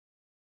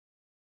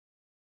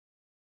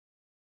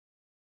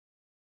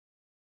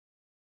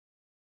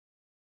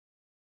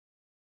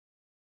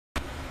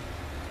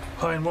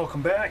Hi and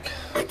welcome back.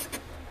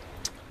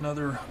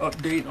 Another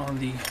update on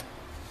the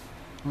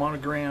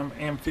Monogram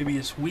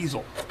amphibious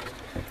Weasel.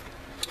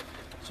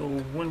 So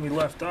when we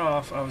left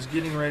off, I was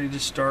getting ready to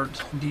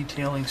start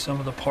detailing some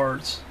of the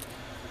parts,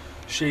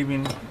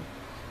 shaving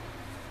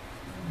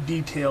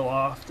detail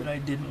off that I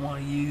didn't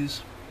want to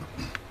use,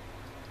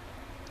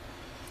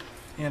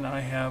 and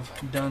I have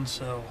done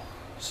so.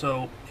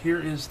 So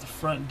here is the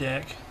front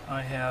deck.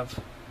 I have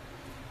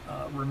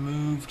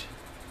removed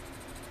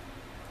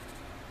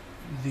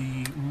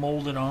the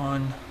molded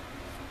on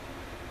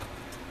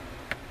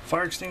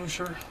fire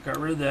extinguisher, got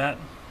rid of that,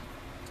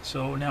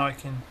 so now I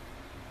can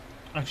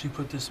actually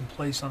put this in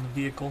place on the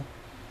vehicle.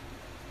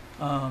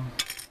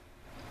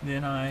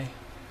 Then I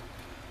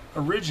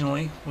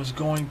originally was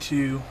going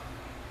to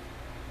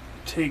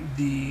take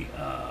the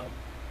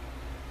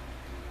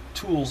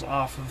tools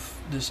off of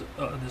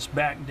this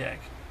back deck,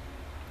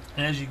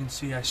 and as you can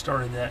see, I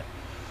started that.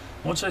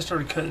 Once I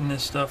started cutting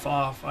this stuff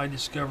off, I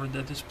discovered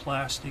that this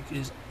plastic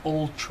is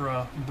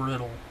ultra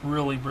brittle,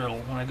 really brittle.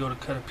 When I go to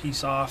cut a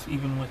piece off,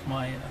 even with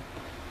my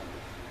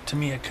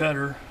Tamiya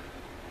cutter,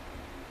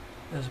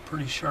 has a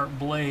pretty sharp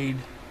blade,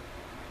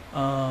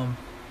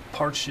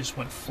 parts just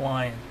went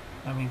flying.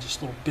 I mean,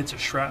 just little bits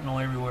of shrapnel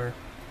everywhere.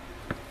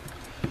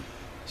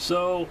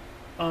 So,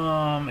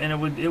 and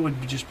it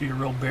would just be a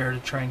real bear to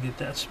try and get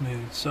that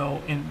smooth.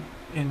 So,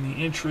 in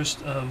the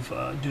interest of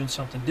doing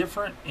something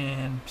different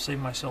and save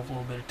myself a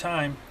little bit of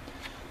time,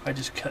 I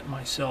just cut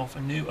myself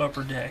a new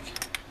upper deck.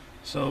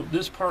 So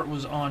this part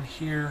was on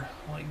here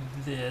like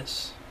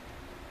this.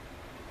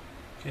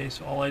 Okay,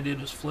 so all I did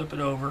was flip it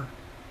over,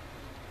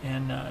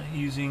 and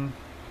using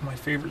my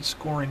favorite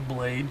scoring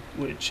blade,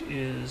 which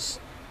is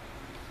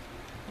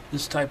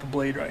this type of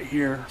blade right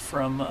here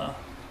from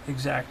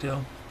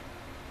X-Acto,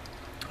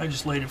 I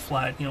just laid it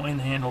flat, you know, in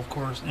the handle of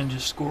course, and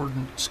just scored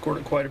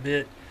it quite a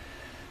bit,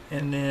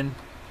 and then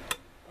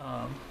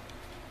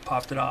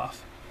popped it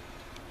off.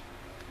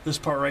 This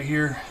part right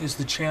here is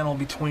the channel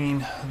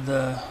between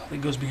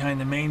that goes behind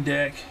the main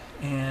deck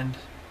and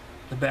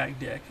the back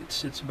deck. It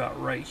sits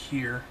about right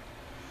here,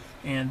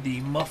 and the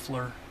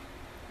muffler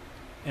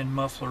and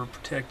muffler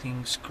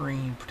protective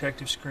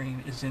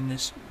screen is in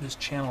this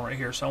channel right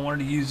here. So I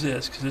wanted to use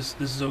this because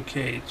this is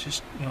okay. It's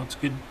just, you know, it's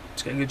good.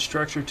 It's got good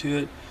structure to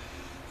it.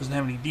 Doesn't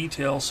have any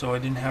details, so I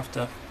didn't have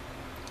to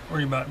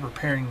worry about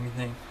repairing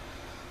anything.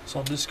 So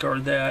I'll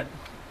discard that,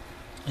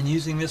 and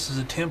using this as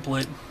a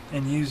template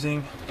and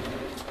using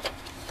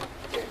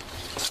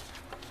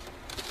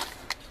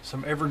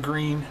some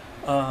evergreen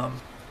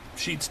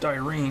sheet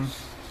styrene,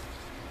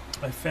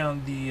 I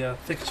found the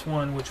thickest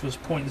one, which was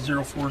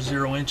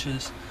 0.040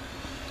 inches,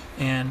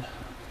 and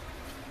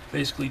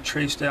basically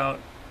traced out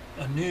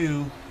a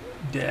new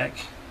deck,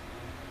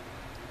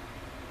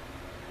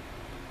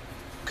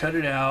 cut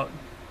it out,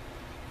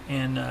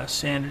 and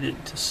sanded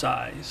it to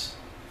size.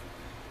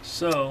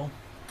 So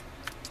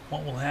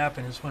what will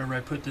happen is whenever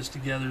I put this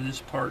together, this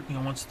part, you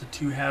know, once the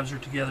two halves are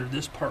together,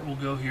 this part will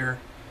go here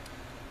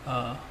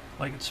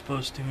like it's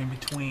supposed to in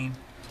between.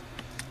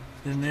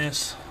 Then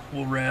this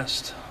will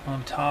rest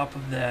on top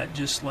of that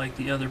just like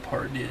the other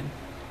part did.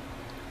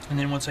 And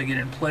then once I get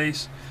it in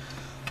place,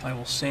 I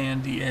will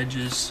sand the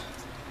edges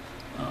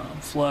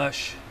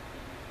flush,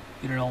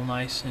 get it all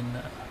nice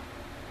and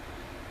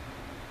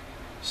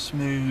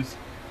smooth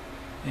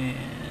and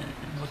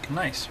looking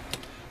nice.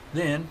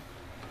 Then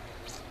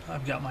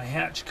I've got my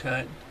hatch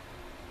cut.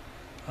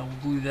 I will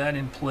glue that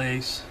in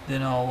place.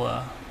 Then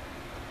I'll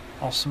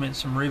cement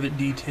some rivet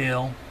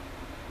detail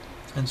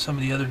and some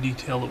of the other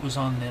detail that was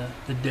on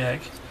the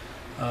deck.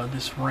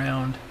 This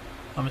round,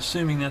 I'm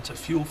assuming that's a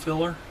fuel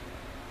filler.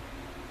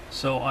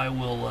 So I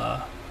will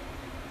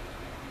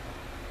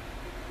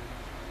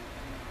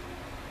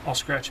I'll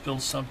scratch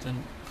build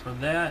something for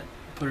that,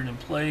 put it in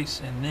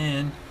place, and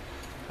then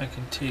I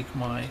can take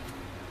my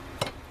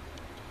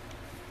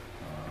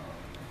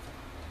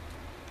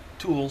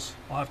tools.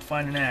 I'll have to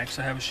find an axe.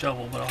 I have a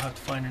shovel, but I'll have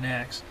to find an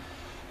axe,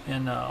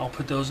 and I'll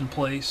put those in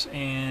place,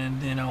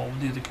 and then I'll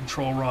do the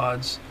control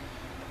rods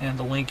and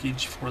the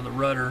linkage for the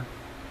rudder.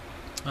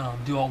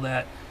 Do all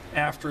that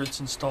after it's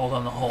installed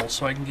on the hull,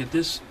 so I can get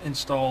this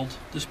installed,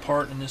 this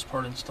part and this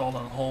part installed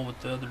on the hull with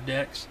the other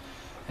decks,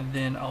 and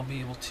then I'll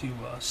be able to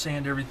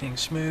sand everything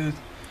smooth,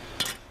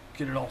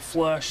 get it all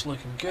flush,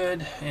 looking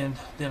good, and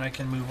then I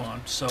can move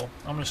on. So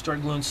I'm going to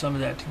start gluing some of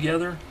that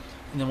together,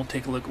 and then we'll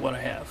take a look at what I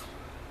have.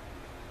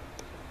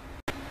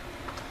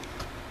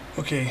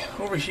 Okay,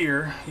 over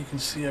here you can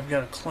see I've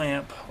got a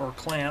clamp or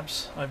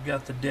clamps. I've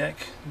got the deck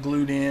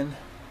glued in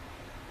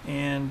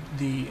and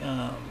the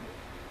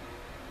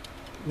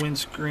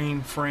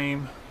windscreen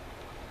frame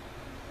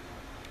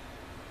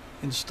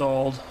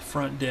installed,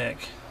 front deck.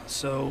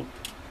 So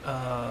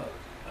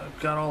I've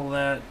got all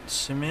that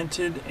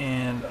cemented,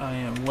 and I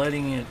am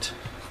letting it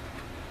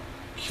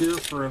cure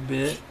for a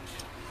bit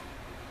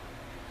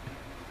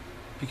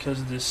because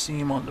of this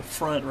seam on the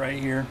front right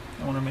here.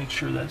 I want to make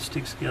sure that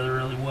sticks together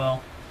really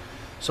well.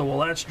 So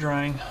while that's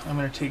drying, I'm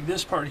going to take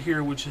this part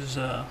here, which is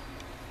it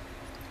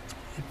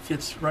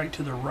fits right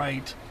to the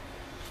right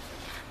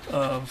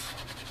of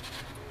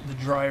the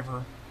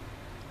driver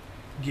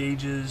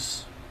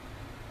gauges.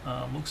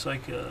 Looks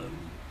like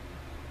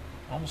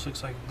almost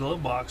looks like a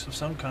glove box of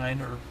some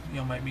kind, or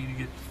might be to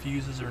get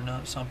fuses or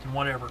nuts, something,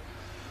 whatever.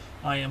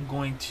 I am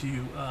going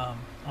to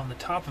on the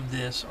top of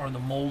this are the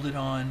molded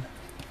on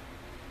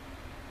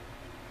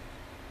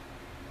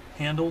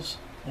handles,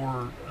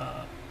 or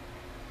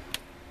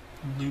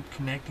loop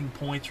connecting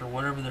points, or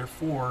whatever they're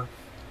for.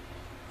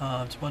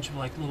 It's a bunch of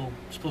like little,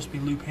 supposed to be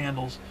loop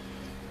handles.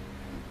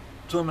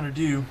 So what I'm going to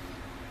do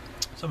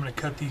is I'm going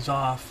to cut these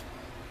off,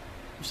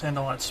 sand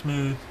all that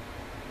smooth,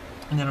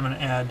 and then I'm going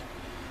to add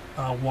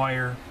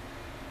wire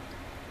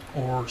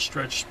or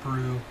stretch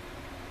sprue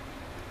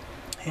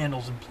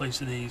handles in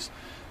place of these,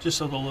 just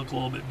so they'll look a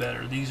little bit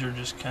better. These are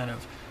just kind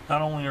of,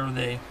 not only are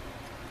they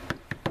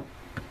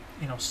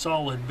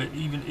solid, but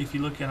even if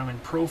you look at them in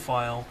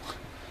profile,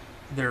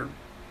 they're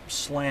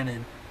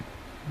slanted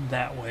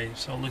that way,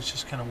 so it looks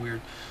just kind of weird.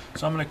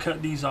 So I'm going to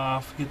cut these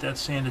off, get that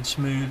sanded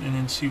smooth, and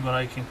then see what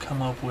I can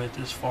come up with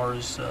as far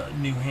as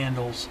new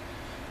handles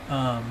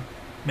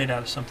made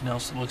out of something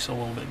else that looks a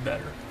little bit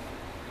better.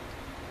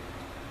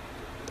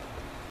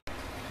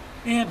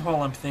 And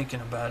while I'm thinking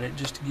about it,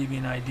 just to give you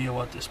an idea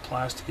what this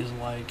plastic is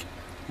like,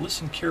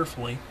 listen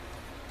carefully.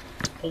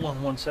 Hold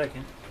on one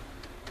second.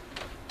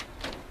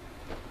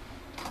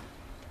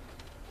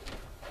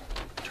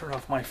 Turn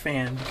off my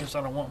fan because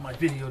I don't want my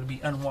video to be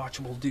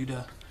unwatchable due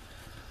to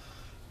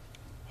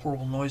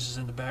horrible noises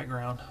in the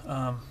background.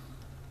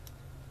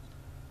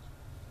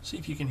 See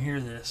if you can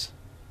hear this.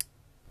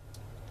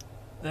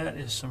 That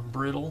is some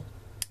brittle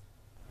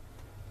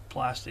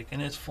plastic,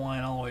 and it's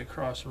flying all the way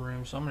across the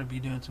room, so I'm going to be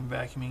doing some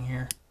vacuuming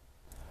here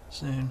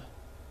soon.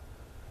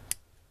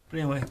 But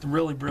anyway, it's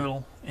really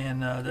brittle,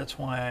 and that's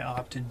why I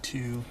opted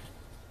to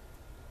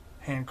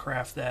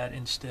handcraft that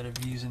instead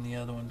of using the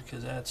other one,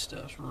 because that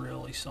stuff's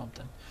really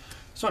something.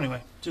 So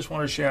anyway, just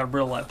wanted to show you how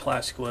brittle that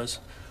plastic was.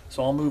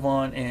 So I'll move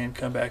on and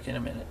come back in a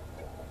minute.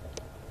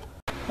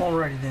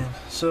 Alrighty then,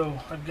 so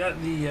I've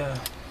got the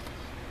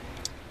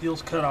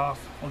deals cut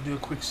off. I'll do a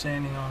quick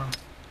sanding on them.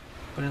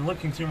 But in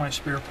looking through my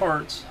spare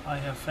parts, I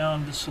have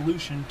found the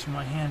solution to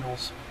my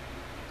handles.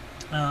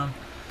 I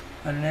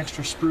had an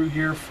extra sprue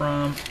here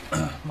from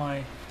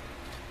my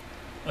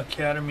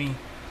Academy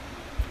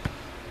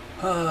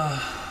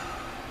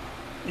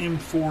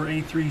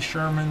M4A3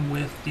 Sherman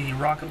with the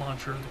rocket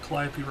launcher, the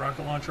Calliope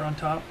rocket launcher on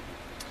top.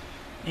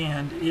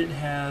 And it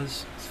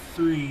has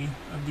 3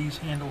 of these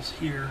handles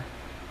here,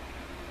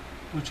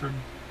 which are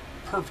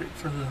perfect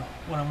for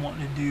what I'm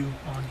wanting to do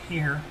on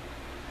here,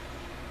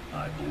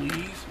 I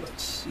believe.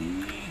 Let's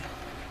see.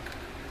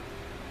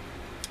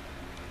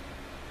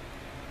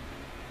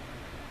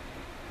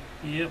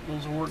 Yep,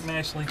 those will work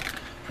nicely.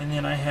 And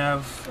then I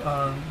have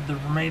the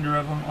remainder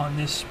of them on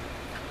this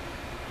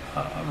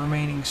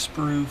remaining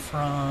sprue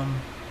from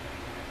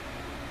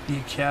the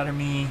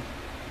Academy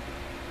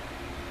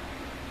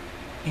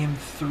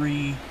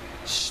M3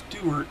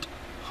 Stewart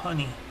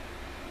Honey.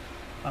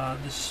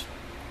 This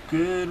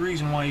good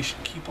reason why you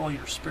should keep all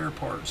your spare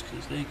parts,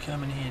 because they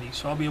come in handy.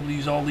 So I'll be able to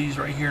use all these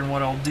right here, and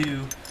what I'll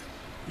do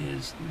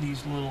is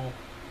these little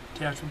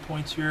attachment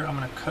points here, I'm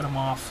going to cut them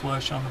off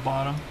flush on the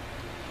bottom,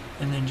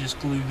 and then just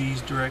glue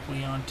these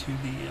directly onto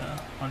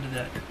onto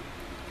that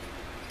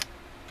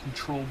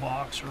control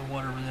box or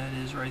whatever that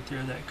is right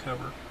there, that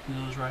cover.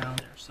 Glue those right on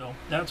there. So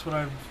that's what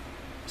I've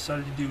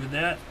decided to do with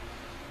that.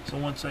 So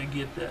once I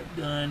get that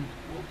done,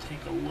 we'll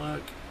take a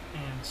look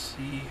and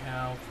see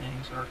how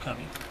things are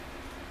coming.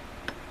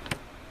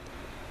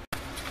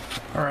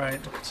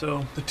 Alright,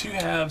 so the 2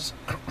 halves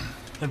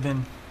have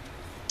been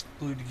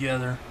glued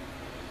together,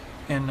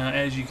 and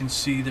as you can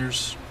see,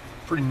 there's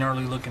a pretty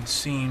gnarly looking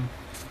seam.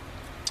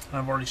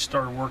 I've already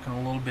started working a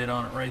little bit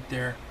on it right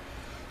there,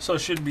 so it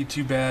shouldn't be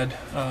too bad.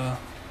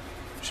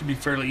 Should be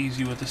fairly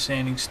easy with the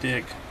sanding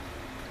stick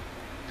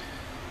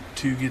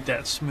to get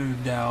that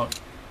smoothed out.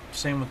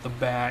 Same with the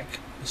back,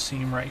 the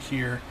seam right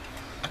here.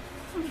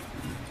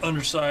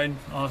 Underside,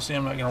 honestly,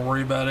 I'm not going to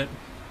worry about it.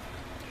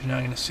 You're not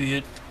going to see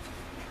it.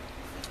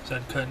 Is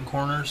that cutting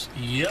corners?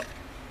 Yep.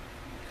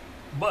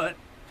 But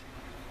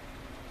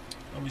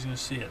nobody's going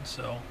to see it,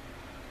 so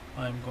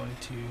I'm going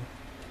to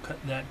cut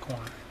that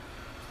corner.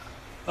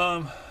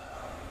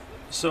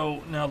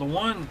 So now the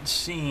one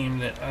seam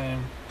that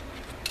I'm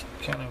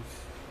kind of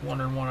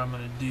wondering what I'm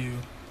going to do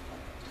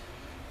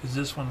is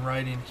this one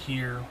right in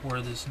here, where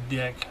this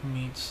deck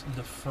meets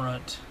the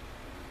front,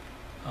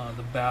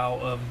 the bow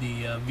of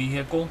the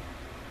vehicle.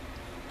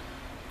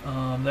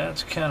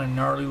 That's kind of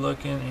gnarly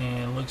looking,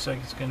 and looks like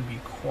it's going to be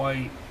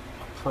quite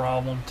a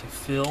problem to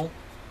fill.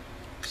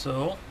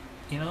 So,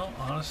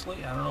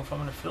 honestly, I don't know if I'm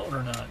going to fill it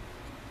or not,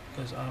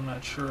 because I'm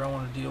not sure I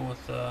want to deal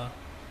with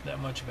that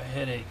much of a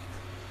headache.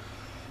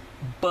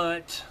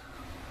 But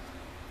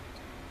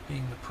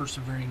being the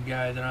persevering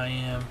guy that I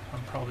am,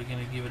 I'm probably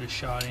going to give it a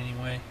shot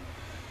anyway.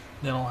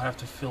 Then I'll have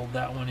to fill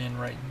that one in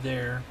right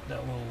there,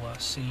 that little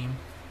seam,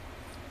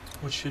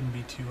 which shouldn't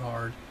be too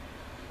hard.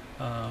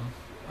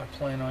 I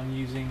plan on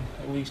using,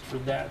 at least for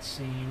that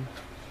seam,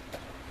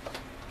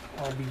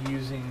 I'll be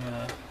using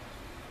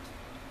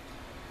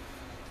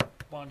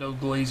Bondo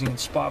glazing and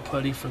spot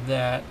putty for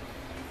that.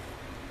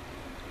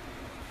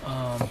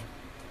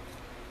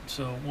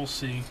 So we'll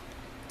see.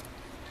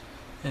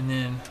 And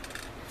then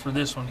for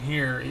this one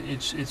here,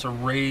 it's a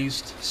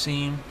raised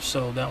seam,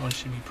 so that one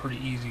should be pretty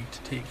easy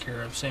to take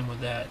care of. Same with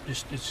that.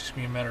 It's just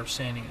gonna be a matter of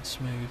sanding it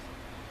smooth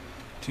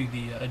to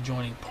the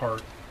adjoining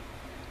part.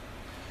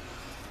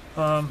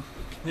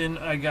 Then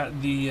I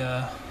got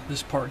the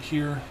this part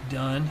here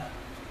done.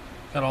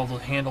 Got all the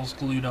handles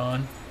glued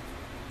on.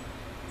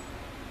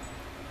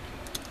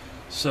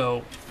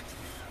 So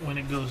when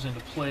it goes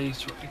into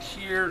place right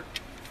here,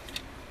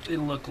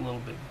 it'll look a little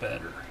bit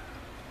better,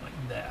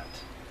 like that.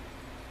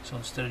 So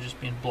instead of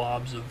just being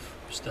blobs of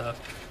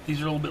stuff,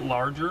 these are a little bit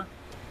larger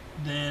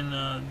than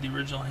the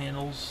original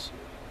handles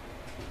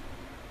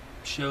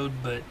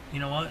showed, but you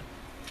know what?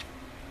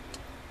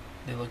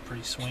 They look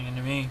pretty swinging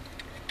to me.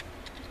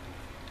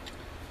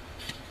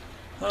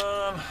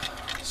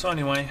 So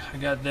anyway, I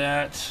got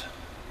that.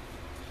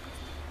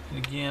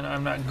 And again,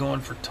 I'm not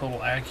going for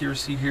total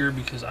accuracy here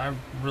because I'm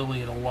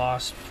really at a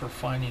loss for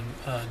finding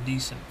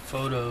decent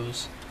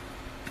photos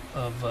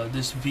of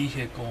this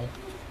vehicle.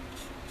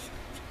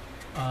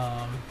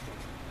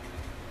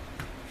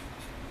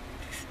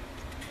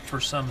 For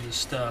some of the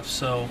stuff,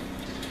 so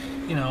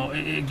you know,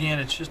 again,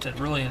 it's just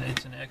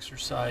it's an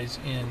exercise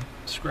in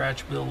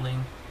scratch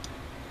building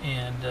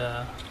and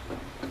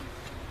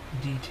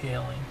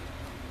detailing.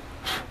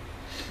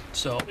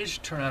 So it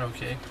should turn out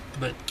okay.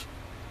 But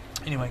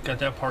anyway, got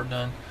that part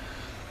done.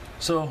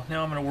 So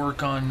now I'm going to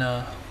work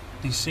on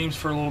these seams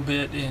for a little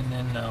bit, and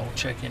then we'll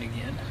check in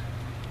again.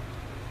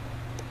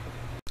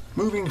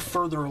 Moving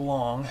further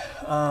along,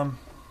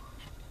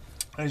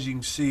 as you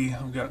can see,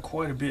 I've got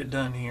quite a bit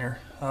done here.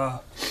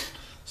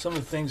 Some of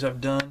the things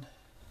I've done,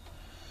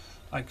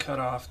 I cut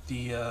off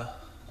the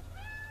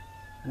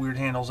weird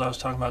handles I was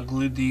talking about,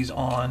 glued these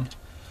on,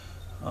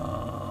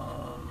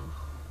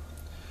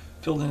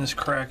 filled in this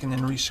crack, and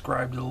then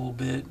rescribed it a little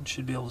bit.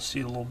 Should be able to see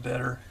it a little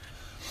better.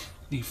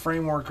 The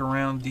framework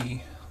around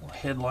the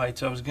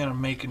headlights, I was going to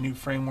make a new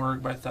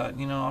framework, but I thought,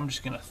 you know, I'm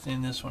just going to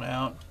thin this one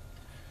out.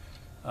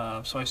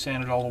 So I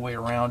sanded all the way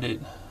around it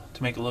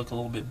to make it look a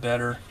little bit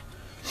better.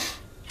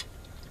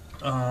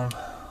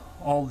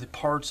 All the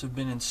parts have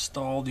been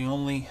installed. The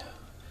only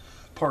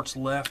parts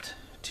left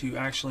to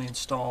actually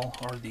install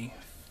are the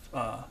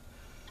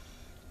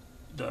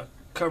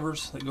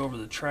covers that go over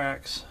the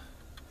tracks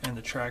and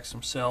the tracks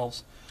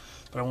themselves,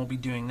 but I won't be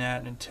doing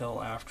that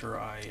until after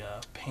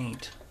I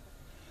paint.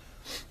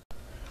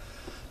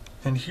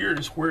 And here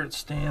is where it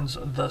stands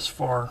thus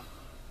far.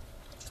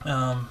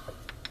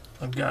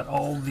 I've got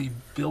all the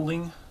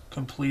building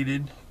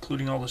completed,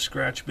 including all the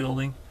scratch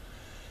building,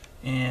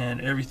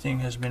 and everything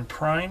has been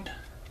primed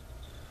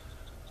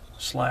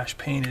 /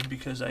 painted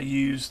because I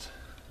used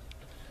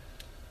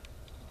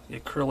the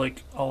acrylic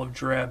olive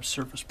drab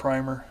surface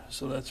primer,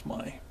 so that's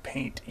my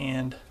paint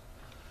and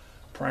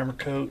primer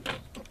coat.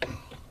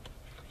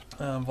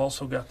 I've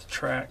also got the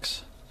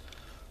tracks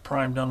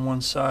primed on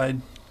one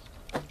side,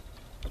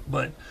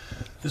 but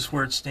this is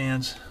where it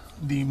stands.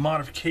 The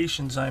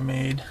modifications I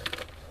made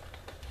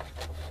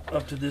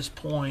up to this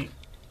point,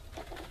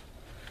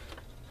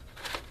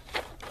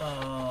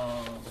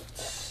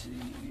 let's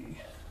see,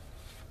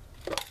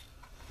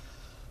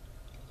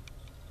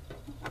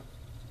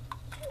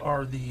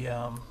 are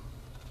the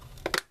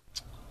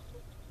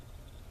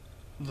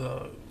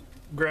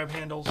grab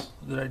handles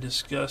that I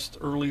discussed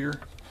earlier.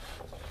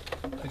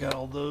 I got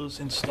all those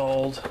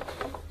installed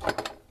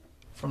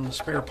from the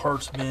spare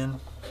parts bin.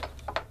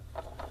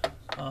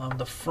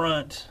 The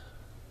front,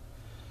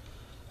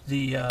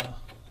 the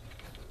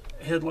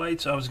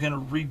headlights, I was going to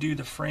redo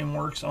the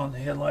frameworks on the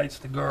headlights,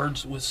 the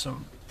guards, with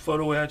some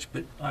photo etch,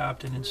 but I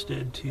opted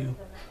instead to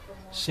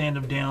sand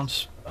them down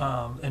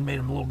and made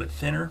them a little bit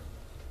thinner,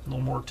 a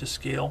little more to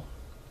scale.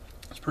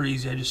 It's pretty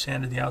easy. I just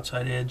sanded the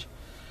outside edge.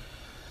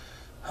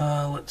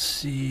 Let's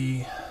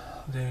see,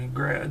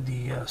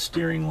 the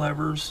steering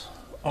levers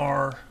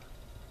are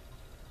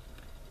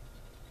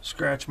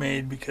scratch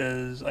made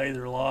because I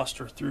either lost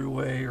or threw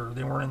away, or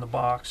they weren't in the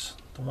box,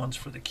 the ones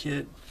for the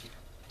kit.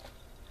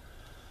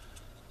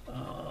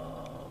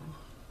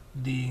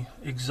 The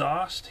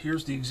exhaust,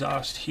 here's the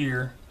exhaust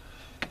here,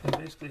 and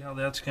basically how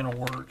that's going to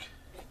work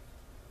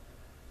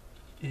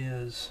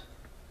is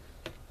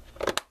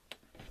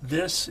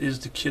this is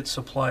the kit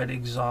supplied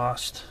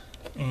exhaust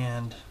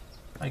and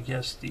I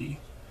guess the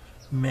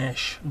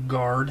mesh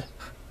guard.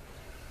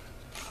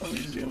 Let me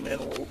zoom in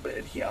a little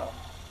bit here.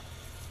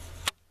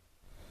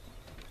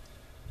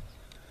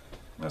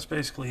 That's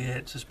basically it.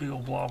 It's this big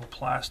old blob of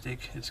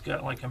plastic. It's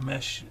got like a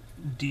mesh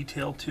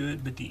detail to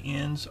it, but the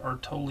ends are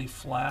totally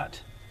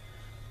flat.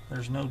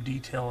 There's no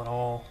detail at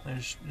all.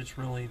 It's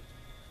really,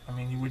 I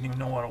mean, you wouldn't even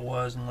know what it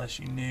was unless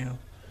you knew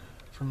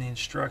from the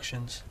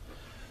instructions.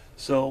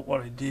 So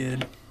what I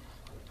did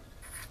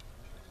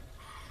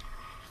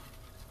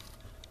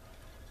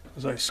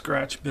was I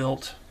scratch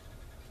built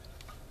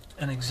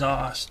an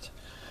exhaust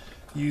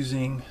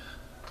using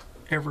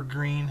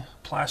evergreen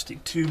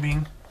plastic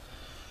tubing.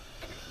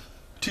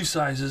 two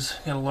sizes.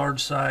 Got a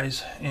large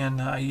size,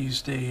 and I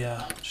used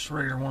a just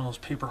regular one of those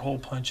paper hole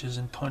punches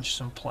and punched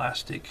some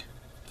plastic,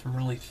 some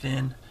really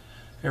thin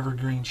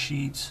evergreen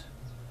sheets.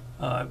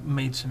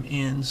 Made some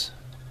ends.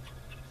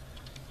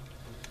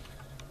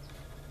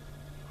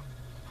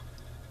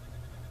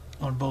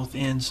 On both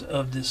ends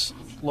of this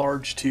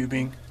large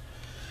tubing.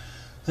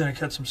 Then I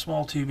cut some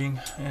small tubing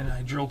and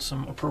I drilled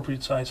some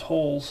appropriate size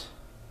holes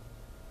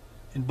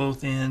in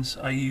both ends.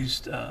 I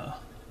used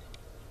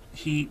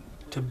heat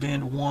to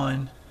bend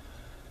one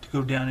to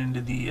go down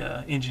into the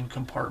engine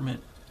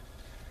compartment,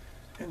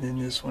 and then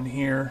this one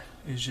here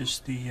is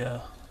just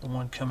the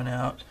one coming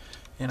out,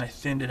 and I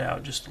thinned it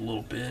out just a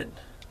little bit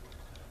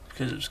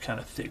because it was kind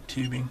of thick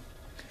tubing,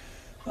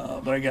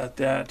 but I got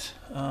that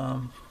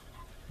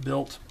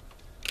built.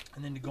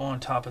 And then to go on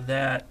top of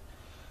that,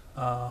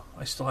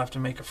 I still have to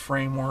make a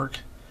framework,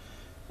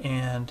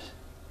 and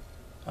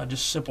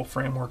just simple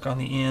framework on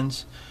the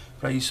ends.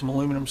 But I used some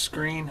aluminum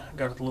screen. I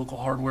got it at the local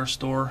hardware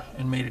store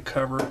and made a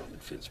cover.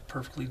 It fits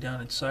perfectly down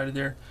inside of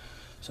there.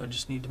 So I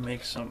just need to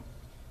make some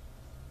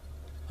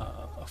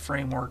a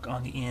framework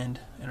on the end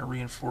and a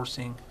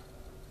reinforcing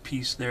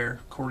piece there,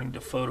 according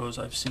to photos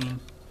I've seen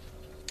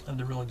of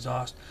the real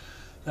exhaust.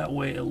 That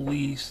way, at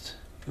least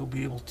you'll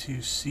be able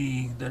to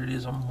see that it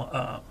is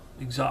a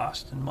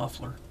exhaust and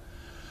muffler.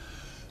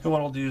 And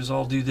what I'll do is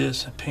I'll do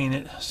this and paint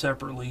it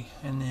separately,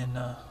 and then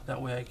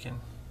that way I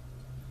can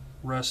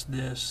rust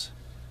this,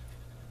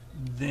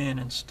 then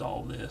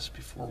install this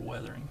before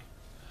weathering.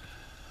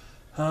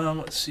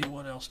 Let's see,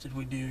 what else did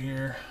we do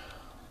here?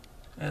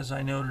 As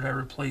I noted, I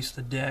replaced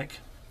the deck,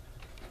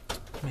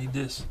 made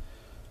this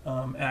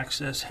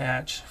access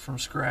hatch from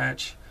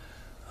scratch.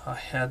 I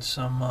had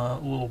some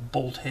little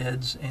bolt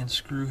heads and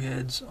screw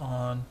heads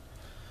on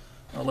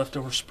a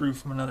leftover sprue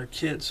from another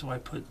kit, so I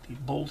put the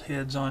bolt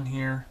heads on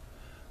here.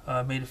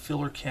 Made a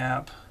filler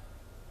cap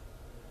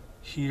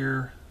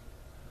here.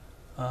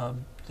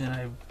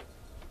 Then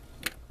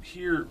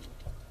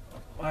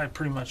I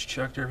pretty much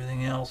chucked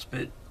everything else,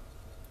 but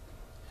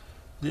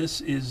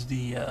this is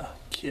the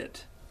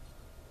kit.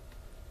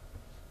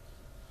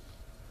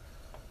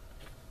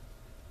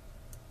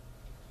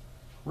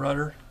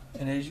 Rudder,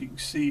 and as you can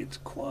see, it's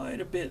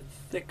quite a bit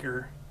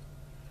thicker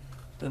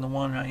than the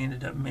one I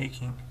ended up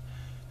making,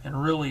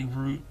 and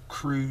really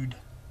crude.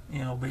 You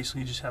know,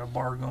 basically just had a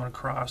bar going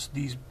across.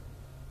 These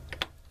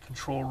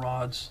control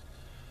rods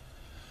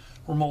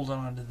were molded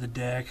onto the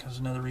deck. That was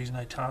another reason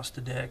I tossed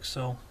the deck.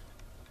 So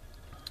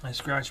I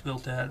scratch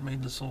built that,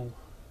 made this little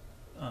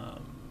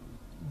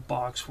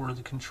box where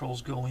the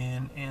controls go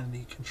in and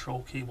the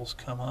control cables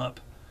come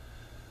up.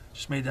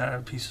 Just made that out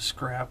of a piece of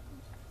scrap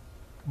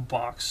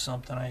box,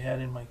 something I had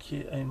in my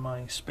kit, in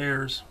my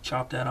spares.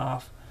 Chopped that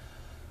off,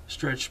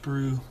 stretch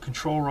sprue,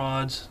 control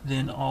rods,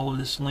 then all of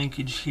this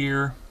linkage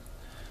here.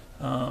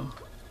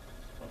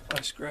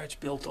 I scratch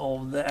built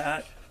all of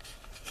that.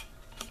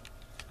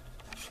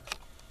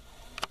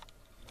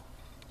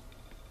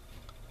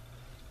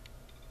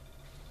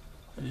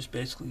 I just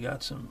basically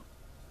got some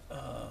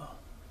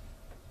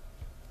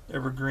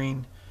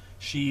evergreen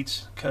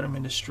sheets, cut them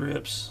into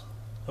strips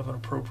of an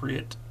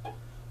appropriate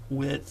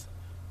width,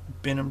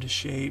 bend them to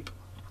shape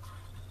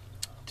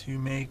to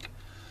make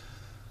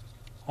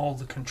all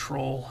the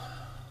control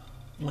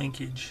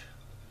linkage.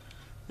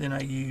 Then I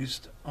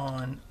used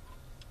on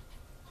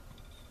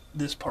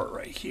this part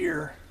right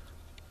here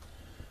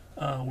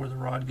where the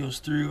rod goes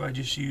through, I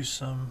just used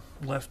some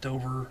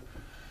leftover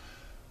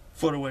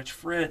photo etch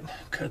fret,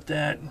 cut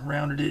that,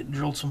 rounded it,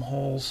 drilled some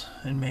holes,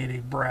 and made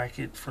a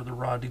bracket for the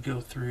rod to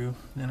go through.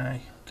 Then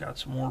I got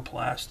some more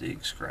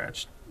plastic,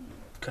 scratched,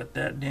 cut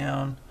that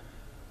down,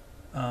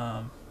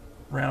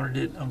 rounded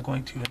it. I'm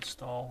going to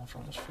install, I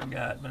almost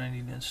forgot, but I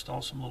need to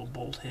install some little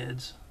bolt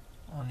heads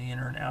on the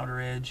inner and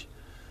outer edge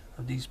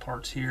of these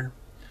parts here.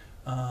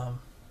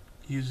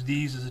 Use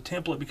these as a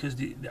template because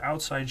the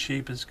outside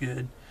shape is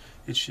good,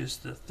 it's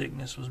just the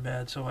thickness was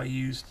bad, so I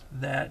used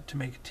that to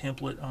make a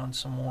template on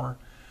some more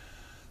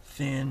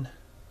thin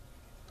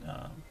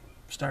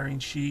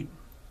styrene sheet.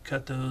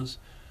 Cut those,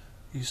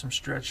 use some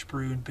stretch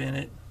sprue and bend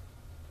it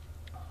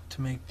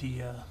to make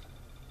the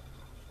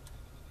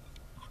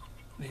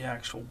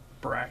actual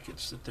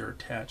brackets that they're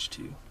attached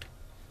to.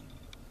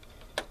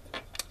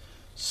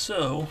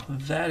 So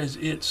that is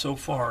it so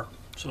far.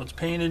 So it's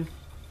painted,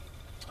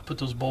 I put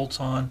those bolts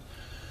on,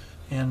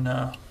 and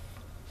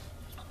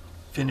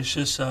finish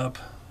this up,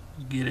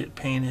 get it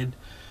painted,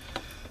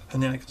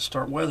 and then I can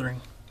start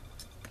weathering.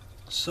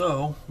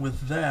 So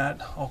with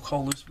that, I'll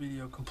call this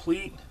video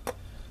complete,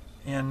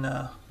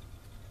 and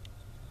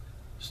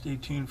stay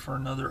tuned for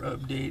another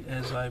update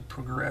as I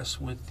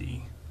progress with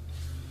the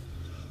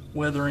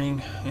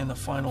weathering and the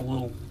final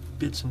little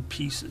bits and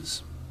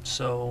pieces.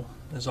 So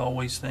as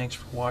always, thanks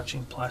for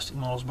watching Plastic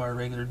Models by a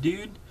Regular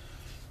Dude,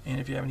 and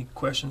if you have any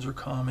questions or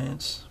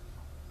comments,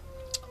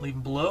 leave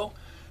them below,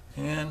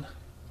 and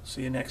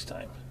see you next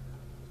time.